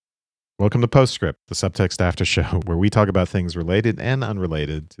Welcome to Postscript, the Subtext After Show, where we talk about things related and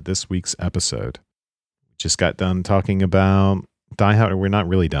unrelated to this week's episode. Just got done talking about Die Hard. We're not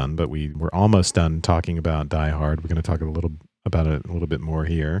really done, but we're almost done talking about Die Hard. We're going to talk about it a little bit more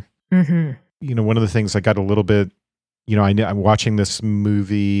here. Mm-hmm. You know, one of the things I got a little bit, you know, I'm watching this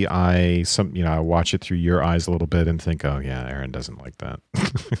movie. I watch it through your eyes a little bit and think, oh yeah, Aaron doesn't like that.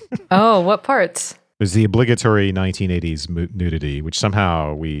 Oh, what parts? There's the obligatory 1980s nudity, which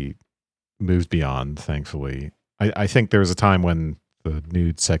somehow we moved beyond, thankfully. I think there was a time when the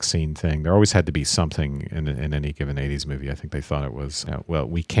nude sex scene thing, there always had to be something in any given 80s movie. I think they thought it was, well,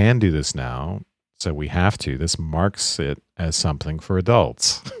 we can do this now, so we have to. This marks it as something for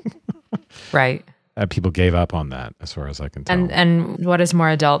adults. Right. People gave up on that, as far as I can tell. And what is more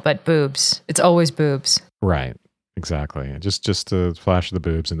adult but boobs? It's always boobs. Right. Exactly. Just a flash of the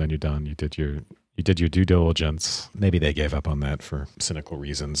boobs, and then you're done. You did your due diligence. Maybe they gave up on that for cynical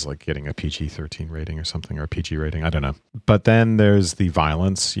reasons, like getting a PG-13 rating or something, or a PG rating. I don't know. But then there's the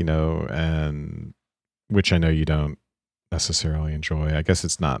violence, you know, and which I know you don't necessarily enjoy. I guess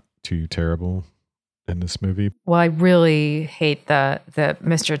it's not too terrible in this movie. Well, I really hate the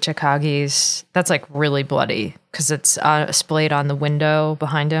Mr. Takagi's. That's like really bloody because it's splayed on the window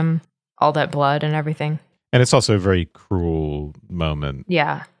behind him. All that blood and everything. And it's also a very cruel moment.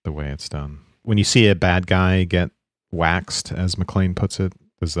 Yeah. The way it's done. When you see a bad guy get waxed, as McClane puts it,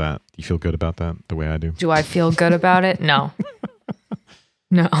 do you feel good about that the way I do? Do I feel good about it? No.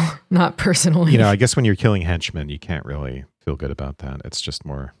 No, not personally. You know, I guess when you're killing henchmen, you can't really feel good about that. It's just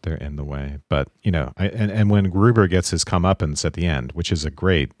more they're in the way. But, you know, and when Gruber gets his comeuppance at the end, which is a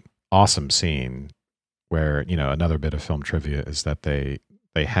great, awesome scene where, you know, another bit of film trivia is that they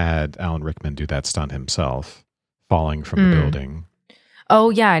had Alan Rickman do that stunt himself, falling from the building. Oh,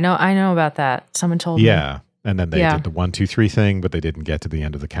 yeah, I know about that. Someone told me. Yeah. And then they did the 1, 2, 3 thing, but they didn't get to the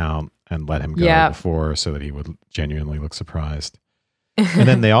end of the count and let him go before so that he would genuinely look surprised. And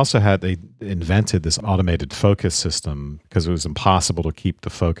then they invented this automated focus system because it was impossible to keep the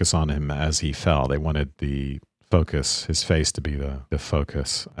focus on him as he fell. They wanted the focus, his face, to be the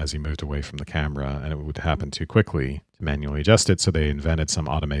focus as he moved away from the camera, and it would happen too quickly to manually adjust it. So they invented some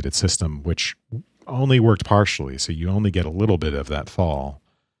automated system, which only worked partially. So you only get a little bit of that fall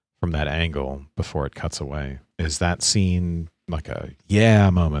from that angle before it cuts away. Is that scene like a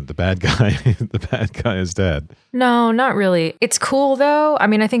moment? The bad guy is dead. No, not really. It's cool though. I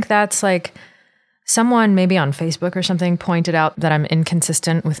mean, I think that's like someone maybe on Facebook or something pointed out that I'm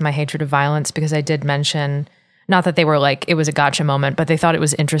inconsistent with my hatred of violence because I did mention, not that they were like, it was a gotcha moment, but they thought it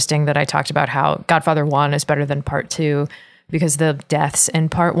was interesting that I talked about how Godfather 1 is better than Part 2 because the deaths in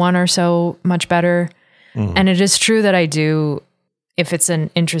Part 1 are so much better. And it is true that I do, if it's an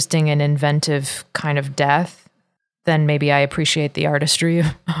interesting and inventive kind of death, then maybe I appreciate the artistry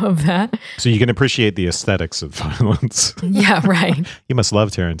of that. So you can appreciate the aesthetics of violence. Yeah, right. You must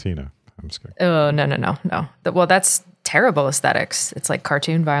love Tarantino. I'm just kidding. Oh, no. Well, that's terrible aesthetics. It's like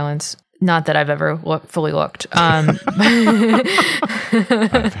cartoon violence. Not that I've ever fully looked. I've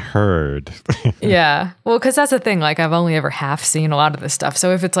heard. Yeah. Well, because that's the thing. Like, I've only ever half seen a lot of this stuff.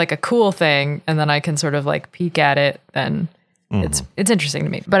 So if it's like a cool thing and then I can sort of like peek at it, then it's interesting to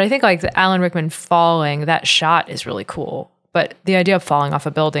me. But I think like the Alan Rickman falling, that shot is really cool. But the idea of falling off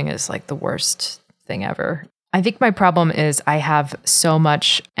a building is like the worst thing ever. I think my problem is I have so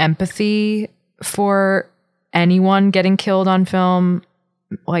much empathy for anyone getting killed on film.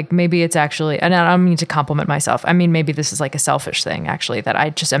 Like maybe it's actually, and I don't mean to compliment myself. I mean, maybe this is like a selfish thing actually, that I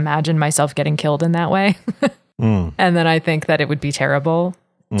just imagine myself getting killed in that way. And then I think that it would be terrible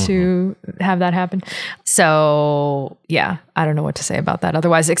to have that happen. So yeah, I don't know what to say about that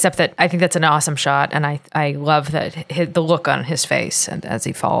otherwise, except that I think that's an awesome shot. And I love that the look on his face and as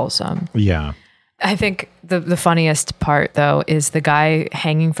he falls. Yeah. I think the funniest part, though, is the guy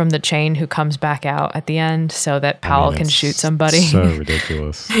hanging from the chain who comes back out at the end so that Powell can shoot somebody. So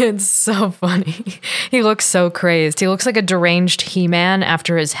ridiculous. It's so funny. He looks so crazed. He looks like a deranged He-Man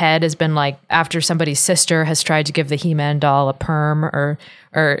after his head has been like, after somebody's sister has tried to give the He-Man doll a perm or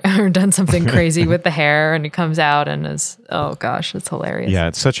done something crazy with the hair, and he comes out and is, oh gosh, it's hilarious. Yeah,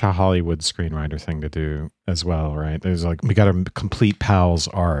 it's such a Hollywood screenwriter thing to do as well, right? There's like, we got to complete Powell's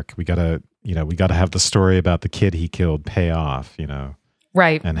arc. We got to have the story about the kid he killed pay off,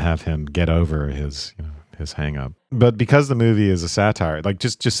 right, and have him get over his hang up. But because the movie is a satire, like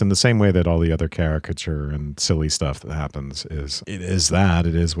just in the same way that all the other caricature and silly stuff that happens it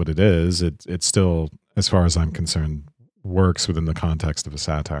is what it is. It's still, as far as I'm concerned, works within the context of a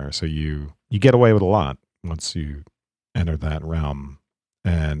satire. So you get away with a lot once you enter that realm.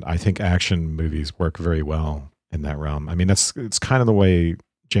 And I think action movies work very well in that realm. I mean, it's kind of the way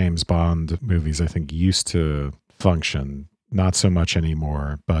James Bond movies, I think, used to function. Not so much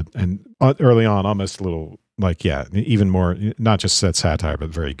anymore, and early on, almost a little like, even more, not just satire, but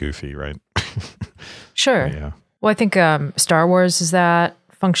very goofy, right? Sure. Yeah. Well, I think Star Wars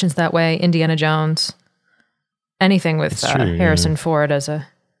functions that way. Indiana Jones, anything with Harrison Ford as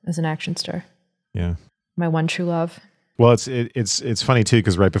an action star. Yeah. My one true love. Well, it's funny too,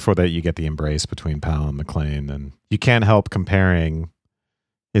 because right before that you get the embrace between Powell and McClane, and you can't help comparing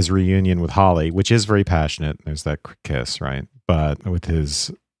his reunion with Holly, which is very passionate. There's that kiss, right? But with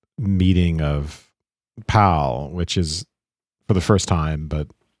his meeting of Powell, which is for the first time, but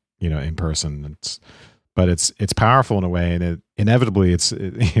in person, it's powerful in a way, and it inevitably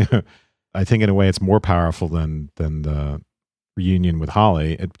I think in a way it's more powerful than the reunion with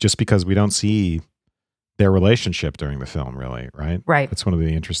Holly, just because we don't see their relationship during the film, really, right? Right. That's one of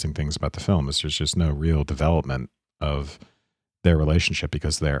the interesting things about the film is there's just no real development of their relationship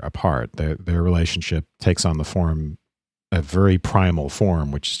because they're apart. Their relationship takes on a very primal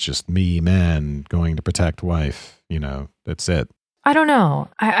form, which is just man going to protect wife. That's it. I don't know.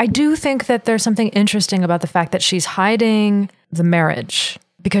 I do think that there's something interesting about the fact that she's hiding the marriage,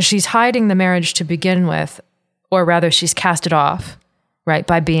 because she's hiding the marriage to begin with, or rather she's cast it off, right,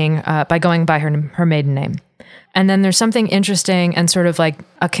 by going by her maiden name. And then there's something interesting and sort of like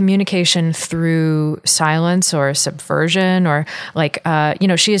a communication through silence or subversion, or like,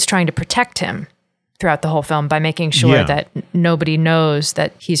 she is trying to protect him throughout the whole film by making sure that nobody knows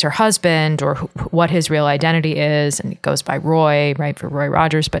that he's her husband or what his real identity is. And he goes by Roy, right, for Roy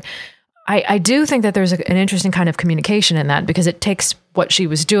Rogers. But I do think that there's an interesting kind of communication in that, because it takes what she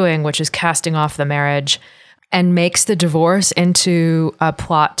was doing, which is casting off the marriage, and makes the divorce into a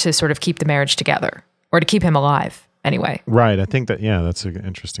plot to sort of keep the marriage together, or to keep him alive anyway. Right. I think that, that's an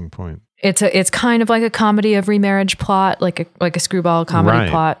interesting point. It's kind of like a comedy of remarriage plot, like a screwball comedy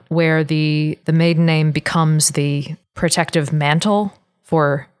plot, where the maiden name becomes the protective mantle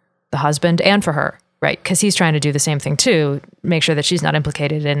for the husband and for her, right? Because he's trying to do the same thing too, make sure that she's not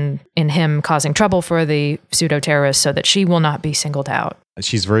implicated in him causing trouble for the pseudo-terrorists, so that she will not be singled out.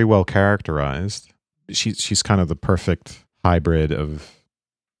 She's very well characterized. She's kind of the perfect hybrid of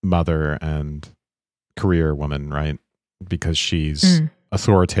mother and career woman, right? Because she's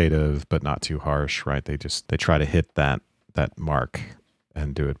authoritative but not too harsh, right? They try to hit that mark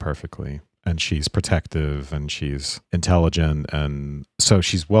and do it perfectly. And she's protective and she's intelligent, and so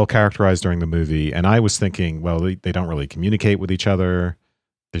she's well characterized during the movie. And I was thinking, well, they don't really communicate with each other.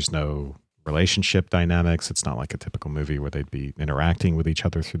 There's no relationship dynamics. It's not like a typical movie where they'd be interacting with each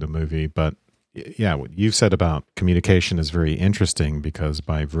other through the movie. But yeah, what you've said about communication is very interesting, because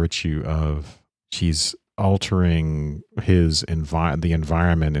by virtue of she's altering the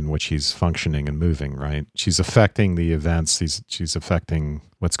environment in which he's functioning and moving, right? She's affecting the events. She's affecting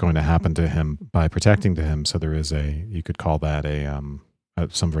what's going to happen to him by protecting to him. So there is you could call that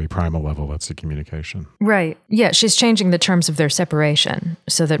at some very primal level, that's a communication. Right. Yeah. She's changing the terms of their separation,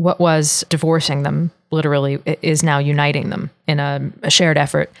 so that what was divorcing them literally is now uniting them in a shared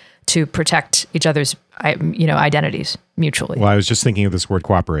effort to protect each other's, identities mutually. Well, I was just thinking of this word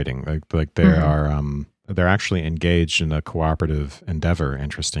cooperating. Like they're actually engaged in a cooperative endeavor,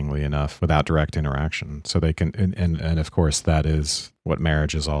 interestingly enough, without direct interaction. So they can, and of course, that is what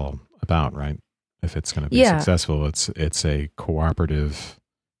marriage is all about, right? If it's going to be successful, it's a cooperative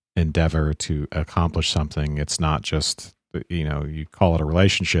endeavor to accomplish something. It's not just, you call it a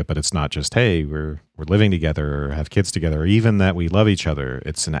relationship, but it's not just, hey, we're living together or have kids together, or even that we love each other.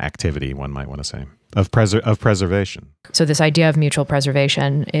 It's an activity, one might want to say, of preservation. So this idea of mutual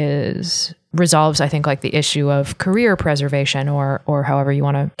preservation resolves, I think, like the issue of career preservation, or however you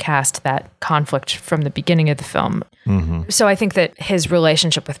want to cast that conflict from the beginning of the film. Mm-hmm. So I think that his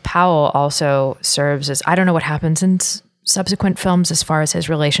relationship with Powell also serves as, I don't know what happens in subsequent films as far as his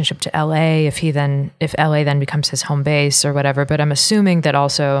relationship to LA, if LA then becomes his home base or whatever, but I'm assuming that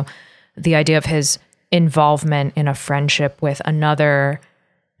also the idea of his involvement in a friendship with another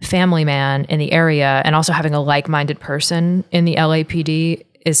family man in the area, and also having a like-minded person in the LAPD,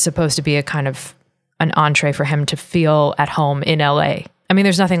 is supposed to be a kind of an entree for him to feel at home in LA. I mean,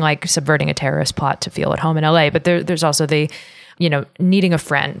 there's nothing like subverting a terrorist plot to feel at home in LA, but there's also the, needing a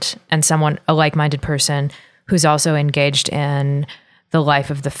friend and a like-minded person who's also engaged in the life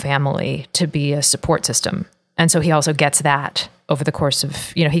of the family to be a support system. And so he also gets that over the course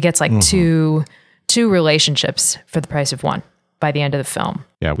of, he gets like two relationships for the price of one by the end of the film.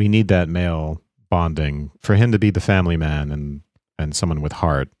 Yeah, we need that male bonding for him to be the family man and someone with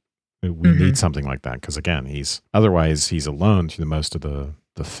heart. We need something like that, because again, he's alone through most of the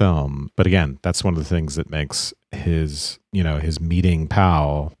film. But again, that's one of the things that makes his meeting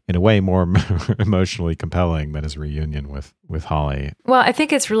Powell in a way more emotionally compelling than his reunion with Holly. Well, I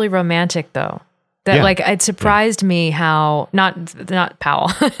think it's really romantic though. That it surprised me how not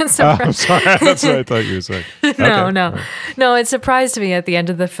Powell. I'm sorry, that's what I thought you were saying. No. It surprised me at the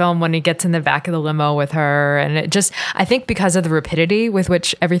end of the film when he gets in the back of the limo with her, and it just, I think because of the rapidity with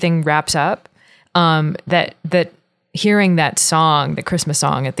which everything wraps up, that hearing that song, the Christmas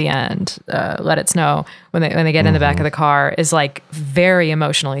song at the end, "Let It Snow," when they get in the back of the car, is like very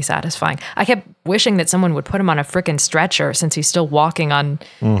emotionally satisfying. I kept wishing that someone would put him on a frickin' stretcher since he's still walking on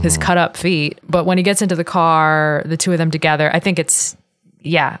his cut up feet. But when he gets into the car, the two of them together, I think it's,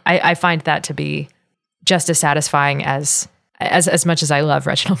 I find that to be just as satisfying as much as I love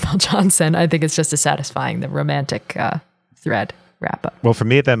Reginald VelJohnson. I think it's just as satisfying, the romantic thread wrap up. Well, for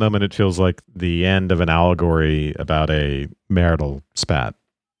me at that moment, it feels like the end of an allegory about a marital spat,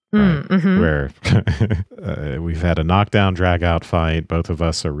 right? Where we've had a knockdown, drag out fight. Both of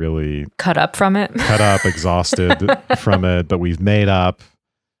us are really cut up, exhausted from it, but we've made up.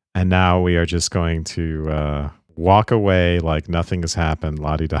 And now we are just going to walk away like nothing has happened,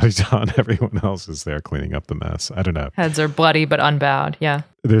 la-di-da-di-da, and everyone else is there cleaning up the mess. I don't know. Heads are bloody but unbowed, yeah.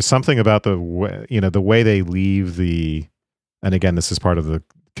 There's something about the way they leave the... And again, this is part of the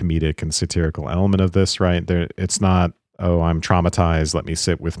comedic and satirical element of this, right? It's not, oh, I'm traumatized, let me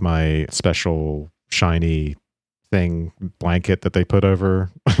sit with my special shiny blanket that they put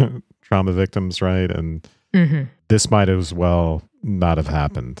over trauma victims, right? And this might as well not have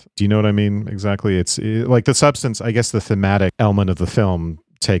happened. Do you know what I mean exactly? It's like the substance, I guess the thematic element of the film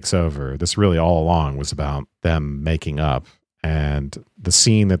takes over. This really all along was about them making up. And the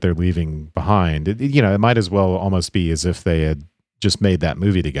scene that they're leaving behind, it might as well almost be as if they had just made that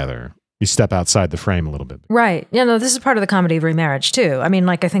movie together. You step outside the frame a little bit. Right. This is part of the comedy of remarriage too. I mean,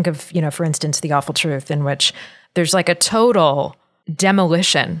 like I think of, for instance, The Awful Truth, in which there's like a total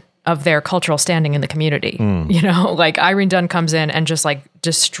demolition of their cultural standing in the community. Like Irene Dunne comes in and just like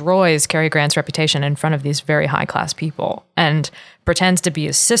destroys Cary Grant's reputation in front of these very high class people and pretends to be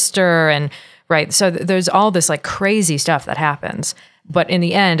his sister and... Right. So there's all this like crazy stuff that happens. But in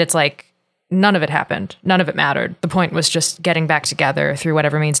the end, it's like none of it happened. None of it mattered. The point was just getting back together through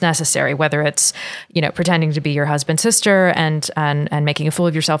whatever means necessary, whether it's, pretending to be your husband's sister and making a fool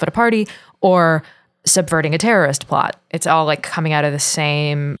of yourself at a party or subverting a terrorist plot. It's all like coming out of the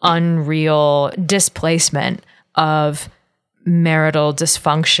same unreal displacement of marital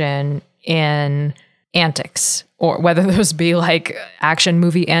dysfunction in antics, or whether those be like action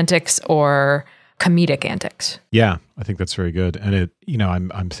movie antics or comedic antics. Yeah, I think that's very good. And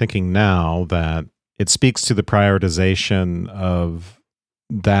I'm thinking now that it speaks to the prioritization of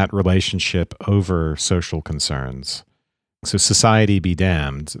that relationship over social concerns. So society be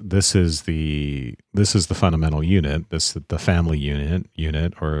damned. This is the fundamental unit, the family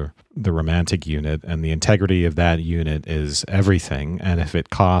unit or the romantic unit, and the integrity of that unit is everything. And if it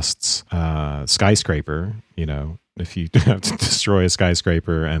costs skyscraper, if you have to destroy a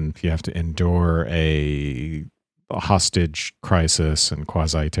skyscraper and if you have to endure a hostage crisis and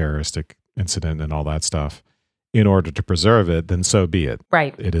quasi-terroristic incident and all that stuff in order to preserve it, then so be it.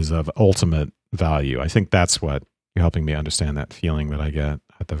 Right. It is of ultimate value. I think that's what you're helping me understand, that feeling that I get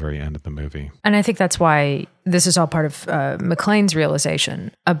at the very end of the movie. And I think that's why this is all part of McClane's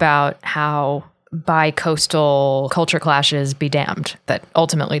realization about how bi-coastal culture clashes be damned, that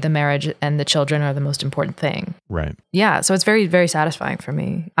ultimately the marriage and the children are the most important thing. Right. Yeah. So it's very, very satisfying for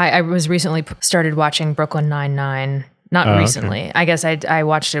me. I was recently started watching Brooklyn Nine-Nine. Not recently. Okay. I guess I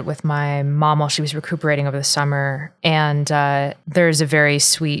watched it with my mom while she was recuperating over the summer. And there's a very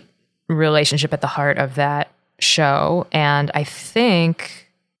sweet relationship at the heart of that show. And I think,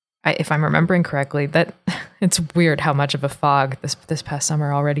 if I'm remembering correctly, that it's weird how much of a fog this past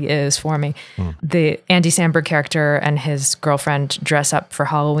summer already is for me. The Andy Samberg character and his girlfriend dress up for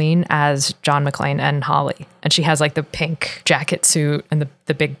Halloween as John McClane and Holly. And she has like the pink jacket suit and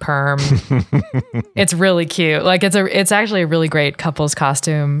the big perm. It's really cute. Like it's actually a really great couple's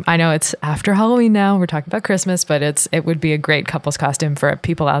costume. I know it's after Halloween now. We're talking about Christmas, but it would be a great couple's costume for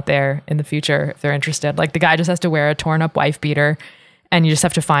people out there in the future if they're interested. Like the guy just has to wear a torn up wife beater. And you just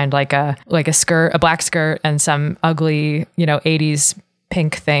have to find like a skirt, a black skirt, and some ugly, 80s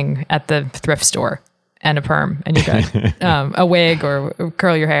pink thing at the thrift store, and a perm, and you got a wig or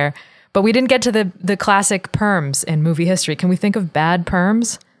curl your hair. But we didn't get to the classic perms in movie history. Can we think of bad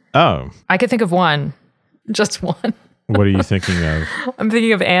perms? Oh, I could think of one, just one. What are you thinking of? I'm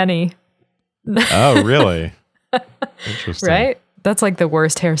thinking of Annie. Oh, really? Interesting. Right? That's like the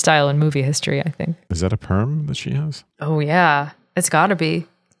worst hairstyle in movie history, I think. Is that a perm that she has? Oh yeah. It's got to be.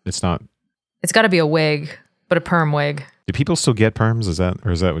 It's not. It's got to be a wig, but a perm wig. Do people still get perms? Is that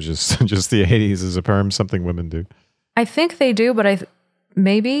just the 80s? Is a perm something women do? I think they do, but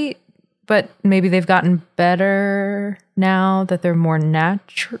maybe they've gotten better now that they're more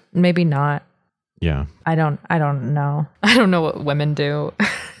natural. Maybe not. Yeah. I don't know. I don't know what women do.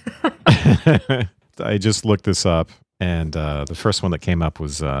 I just looked this up, and the first one that came up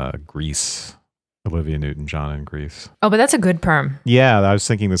was Grease. Olivia Newton-John in Grease. Oh, but that's a good perm. Yeah, I was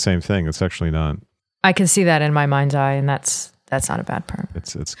thinking the same thing. It's actually not. I can see that in my mind's eye, and that's not a bad perm.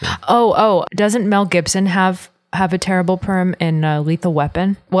 It's good. Oh, doesn't Mel Gibson have a terrible perm in Lethal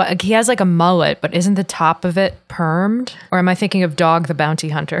Weapon? Well, he has like a mullet, but isn't the top of it permed? Or am I thinking of Dog the Bounty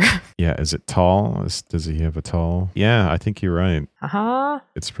Hunter? Yeah, is it tall? Does he have a tall? Yeah, I think you're right.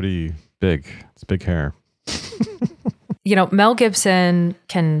 It's pretty big. It's big hair. Mel Gibson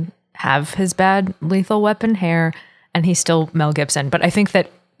can have his bad Lethal Weapon hair, and he's still Mel Gibson. But I think that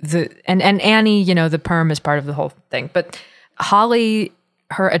and Annie, the perm is part of the whole thing. But Holly,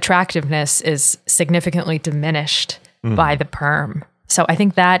 her attractiveness is significantly diminished by the perm. So I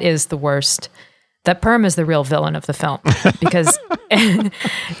think that is the worst. That perm is the real villain of the film, because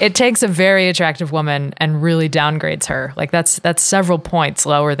it takes a very attractive woman and really downgrades her. Like that's several points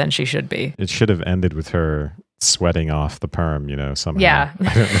lower than she should be. It should have ended with her sweating off the perm, somehow. Yeah.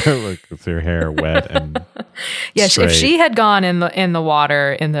 I don't know, like with her hair wet and yes, straight. if she had gone in the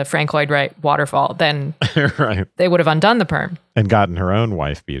water in the Frank Lloyd Wright waterfall, then right. They would have undone the perm and gotten her own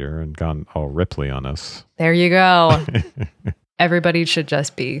wife beater and gone all Ripley on us. There you go. Everybody should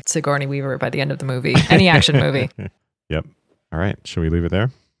just be Sigourney Weaver by the end of the movie. Any action movie. Yep. All right. Should we leave it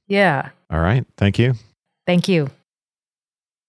there? Yeah. All right. Thank you. Thank you.